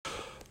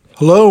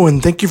Hello,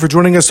 and thank you for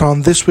joining us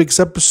on this week's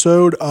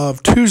episode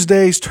of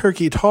Tuesday's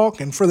Turkey Talk.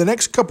 And for the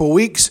next couple of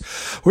weeks,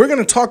 we're going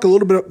to talk a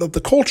little bit about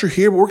the culture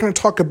here, but we're going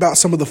to talk about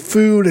some of the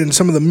food and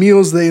some of the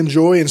meals they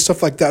enjoy and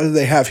stuff like that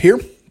they have here.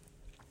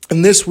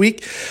 And this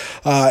week,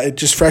 it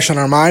just fresh on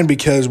our mind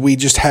because we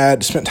just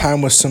spent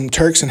time with some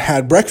Turks and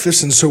had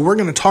breakfast. And so we're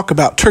going to talk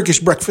about Turkish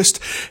breakfast.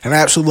 And I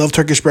absolutely love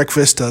Turkish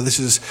breakfast.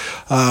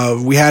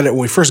 We had it when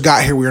we first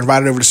got here. We were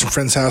invited over to some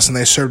friend's house and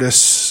they served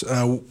us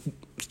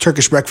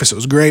Turkish breakfast. It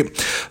was great.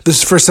 This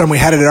is the first time we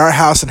had it at our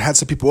house and had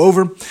some people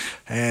over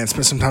and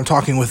spent some time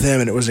talking with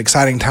them, and it was an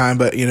exciting time.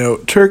 But,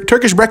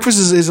 Turkish breakfast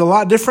is a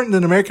lot different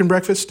than American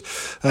breakfast.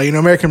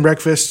 American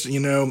breakfast, a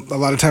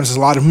lot of times has a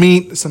lot of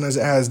meat. Sometimes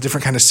it has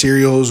different kind of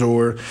cereals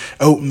or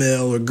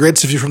oatmeal or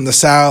grits if you're from the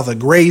South, or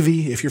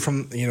gravy if you're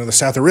from, the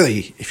South. Or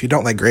really, if you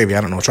don't like gravy,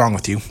 I don't know what's wrong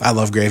with you. I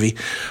love gravy.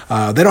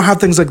 They don't have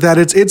things like that.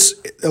 It's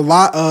a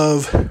lot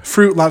of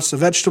fruit, lots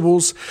of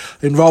vegetables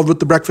involved with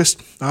the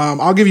breakfast.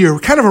 I'll give you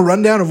kind of a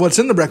rundown of what's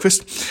in the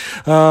breakfast,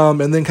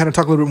 and then kind of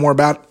talk a little bit more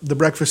about the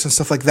breakfast and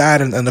stuff like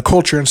that and the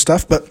culture and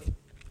stuff. But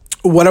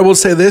what I will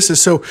say this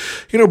is,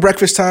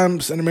 breakfast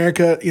times in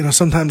America,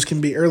 sometimes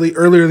can be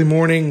early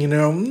morning,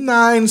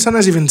 9,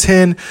 sometimes even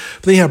 10, but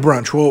then you have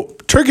brunch. Well,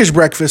 Turkish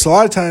breakfast, a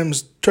lot of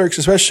times Turks,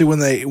 especially when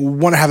they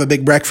want to have a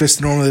big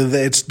breakfast, normally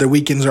their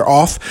weekends are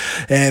off,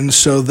 and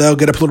so they'll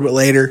get up a little bit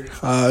later,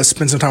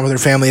 spend some time with their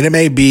family, and it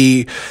may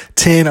be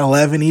 10,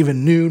 11,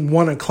 even noon,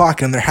 1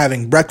 o'clock, and they're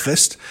having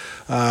breakfast.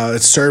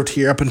 It's served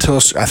here up until,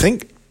 I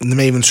think, they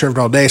may even serve it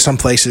all day. Some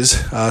places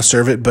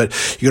serve it, but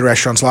you go to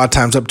restaurants a lot of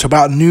times up to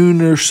about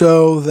noon or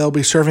so, they'll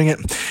be serving it.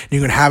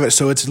 You can have it.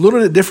 So it's a little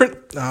bit different.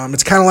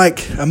 It's kind of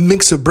like a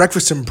mix of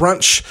breakfast and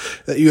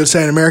brunch that you would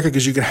say in America,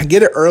 because you can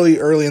get it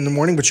early in the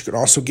morning, but you can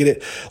also get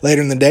it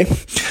later in the day.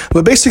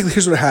 But basically,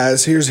 here's what it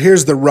has.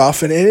 Here's the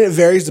rough, and it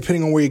varies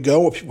depending on where you go,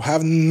 what people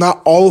have.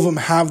 Not all of them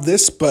have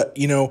this, but,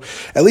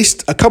 at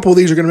least a couple of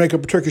these are going to make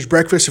up a Turkish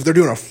breakfast. If they're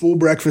doing a full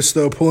breakfast,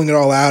 though, pulling it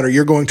all out, or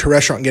you're going to a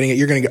restaurant and getting it,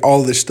 you're going to get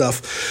all of this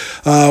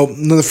stuff. One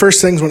of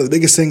the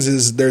biggest things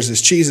is there's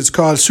this cheese. It's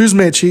called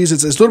süzme cheese.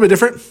 It's a little bit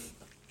different.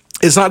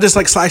 It's not just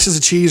like slices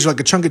of cheese or like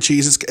a chunk of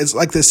cheese. It's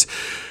like this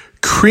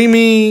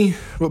creamy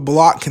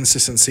block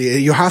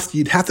consistency. You'd have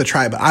to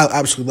try it, but I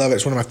absolutely love it.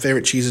 It's one of my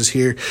favorite cheeses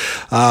here.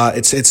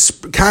 It's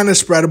kind of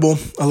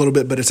spreadable a little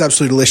bit, but it's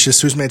absolutely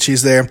delicious. Süzme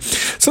cheese there.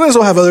 Sometimes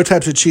they'll have other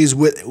types of cheese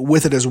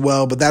with it as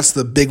well, but that's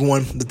the big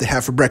one that they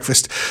have for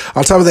breakfast.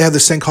 On top of it, they have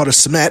this thing called a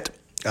simit.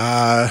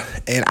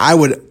 And I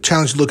would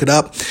challenge you to look it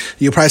up.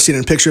 You'll probably see it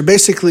in a picture.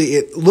 Basically,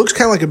 it looks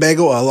kind of like a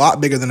bagel, a lot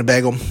bigger than a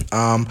bagel.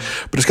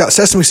 But it's got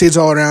sesame seeds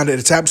all around it.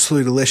 It's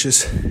absolutely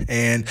delicious.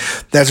 And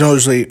that's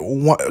usually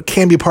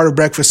can be part of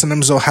breakfast.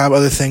 Sometimes they'll have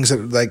other things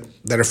that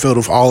are filled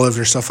with olives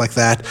or stuff like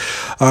that.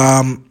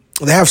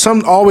 They have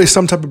always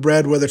some type of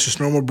bread, whether it's just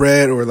normal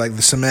bread or like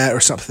the simit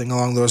or something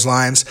along those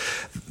lines.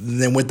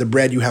 And then with the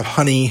bread, you have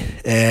honey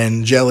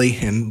and jelly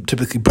and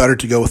typically butter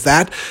to go with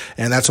that.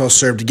 And that's all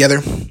served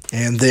together.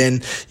 And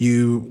then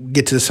you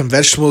get to some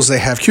vegetables. They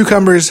have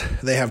cucumbers.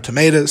 They have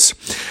tomatoes.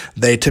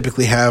 They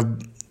typically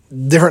have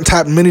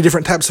many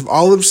different types of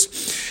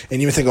olives. And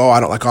you may think, I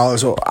don't like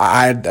olives. Well,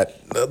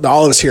 the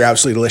olives here are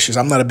absolutely delicious.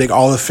 I'm not a big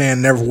olive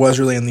fan, never was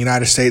really in the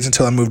United States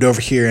until I moved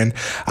over here, and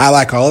I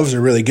like olives.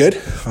 They're really good.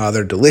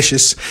 They're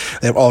delicious.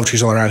 They have olive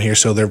trees all around here,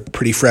 so they're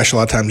pretty fresh. A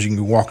lot of times you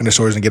can walk into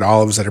stores and get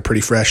olives that are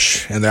pretty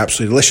fresh, and they're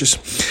absolutely delicious.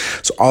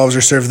 So olives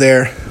are served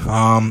there.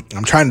 I'm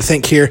trying to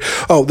think here.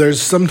 There's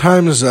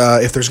sometimes,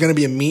 if there's going to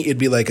be a meat, it'd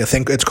be like a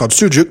thing, it's called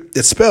sucuk.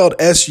 It's spelled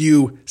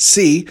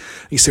S-U-C.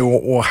 You say,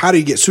 well, how do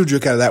you get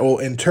sucuk out of that? Well,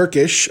 in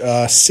Turkish,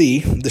 C,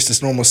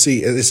 this normal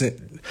C,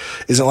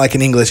 isn't like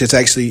in English.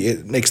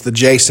 It makes the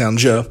J sound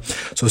J.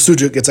 So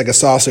sucuk, it's like a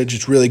sausage.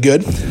 It's really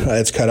good.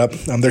 It's cut up.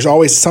 There's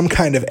always some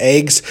kind of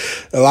eggs.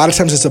 A lot of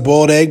times it's a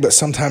boiled egg, but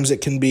sometimes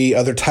it can be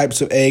other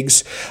types of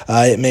eggs.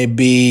 It may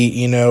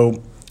be,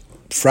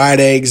 fried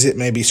eggs. It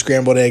may be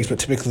scrambled eggs, but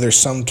typically there's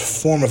some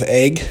form of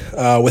egg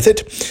with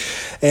it.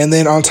 And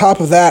then on top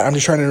of that, I'm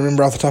just trying to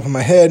remember off the top of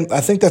my head,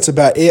 I think that's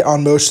about it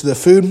on most of the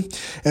food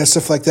and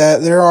stuff like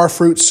that. There are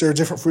fruits, or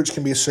different fruits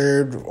can be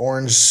served,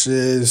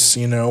 oranges,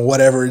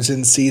 whatever is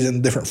in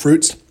season, different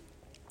fruits.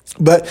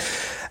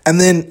 And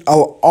then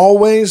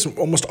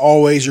almost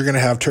always, you're going to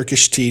have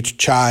Turkish tea,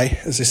 chai,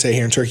 as they say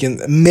here in Turkey.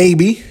 And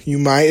maybe you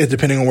might,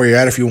 depending on where you're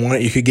at, if you want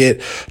it, you could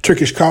get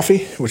Turkish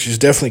coffee, which is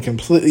definitely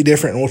completely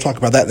different. And we'll talk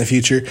about that in the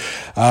future.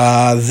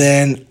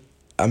 Then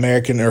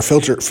American or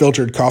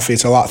filtered coffee.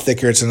 It's a lot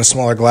thicker. It's in a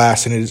smaller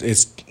glass, and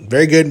it's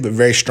very good, but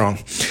very strong.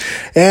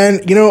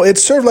 And,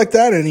 it's served like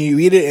that, and you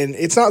eat it, and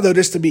it's not, though,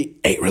 just to be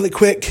ate really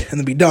quick and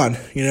then be done.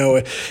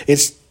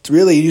 It's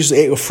really, you usually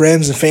ate with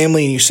friends and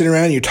family, and you sit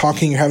around, you're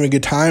talking, you're having a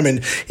good time,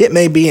 and it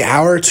may be an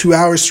hour, 2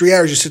 hours, 3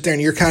 hours. You sit there,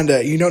 and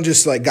you don't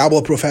just like gobble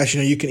up real fast.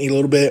 You can eat a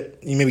little bit,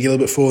 you maybe get a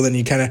little bit full, then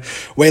you kind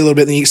of wait a little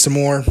bit, then you eat some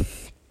more.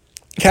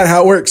 Kind of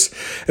how it works.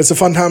 It's a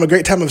fun time, a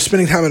great time of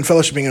spending time and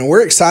fellowshipping, and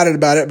we're excited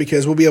about it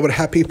because we'll be able to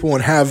have people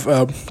and have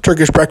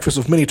Turkish breakfast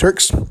with many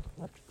Turks.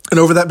 And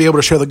over that, be able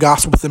to share the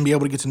gospel with them, be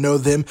able to get to know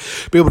them,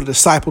 be able to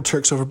disciple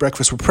Turks over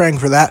breakfast. We're praying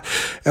for that.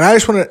 And I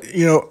just want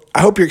to,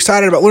 I hope you're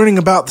excited about learning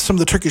about some of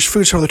the Turkish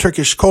food, some of the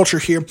Turkish culture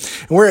here.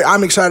 And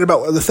I'm excited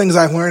about the things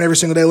I've learned every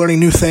single day, learning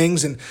new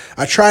things. And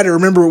I try to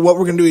remember what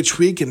we're going to do each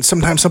week. And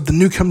sometimes something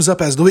new comes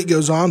up as the week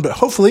goes on. But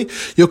hopefully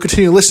you'll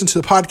continue to listen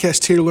to the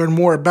podcast here to learn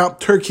more about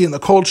Turkey and the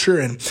culture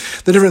and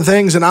the different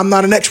things. And I'm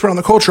not an expert on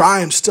the culture. I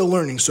am still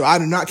learning. So I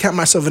do not count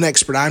myself an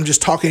expert. I'm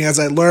just talking as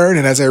I learn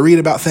and as I read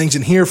about things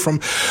and hear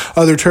from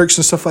other Turks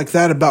and stuff like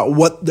that about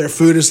what their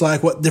food is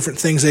like, what different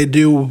things they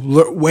do,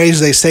 ways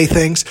they say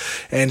things,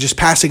 and just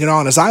passing it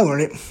on as I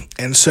learn it.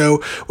 And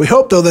so we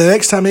hope, though, that the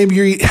next time maybe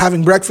you're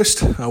having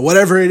breakfast,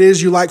 whatever it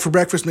is you like for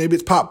breakfast, maybe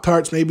it's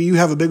Pop-Tarts, maybe you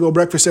have a big old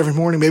breakfast every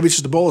morning, maybe it's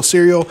just a bowl of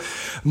cereal,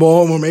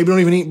 or maybe you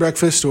don't even eat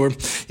breakfast, or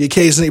you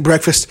occasionally eat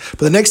breakfast. But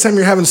the next time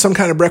you're having some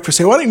kind of breakfast,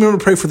 say, why don't you remember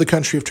to pray for the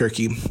country of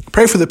Turkey?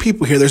 Pray for the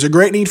people here. There's a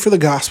great need for the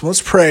gospel.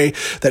 Let's pray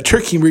that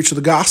Turkey reach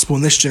the gospel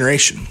in this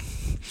generation.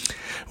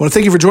 I want to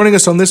thank you for joining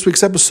us on this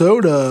week's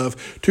episode of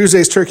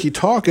Tuesday's Turkey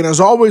Talk. And as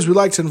always, we'd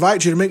like to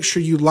invite you to make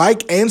sure you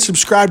like and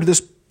subscribe to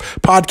this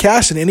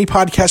podcast and any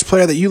podcast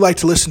player that you like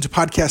to listen to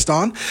podcast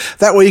on.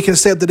 That way you can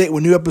stay up to date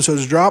when new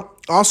episodes drop.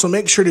 Also,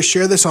 make sure to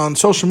share this on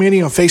social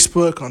media, on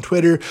Facebook, on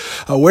Twitter,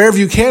 wherever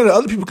you can.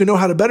 Other people can know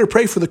how to better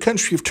pray for the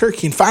country of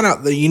Turkey and find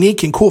out the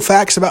unique and cool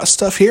facts about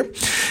stuff here.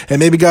 And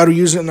maybe God will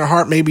use it in their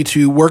heart, maybe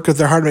to work with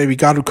their heart. Maybe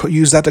God will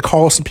use that to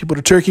call some people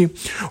to Turkey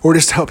or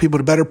just to help people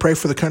to better pray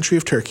for the country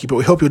of Turkey. But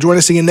we hope you'll join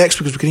us again next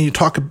week as we continue to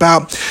talk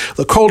about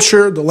the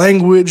culture, the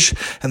language,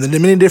 and the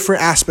many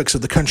different aspects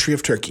of the country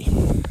of Turkey.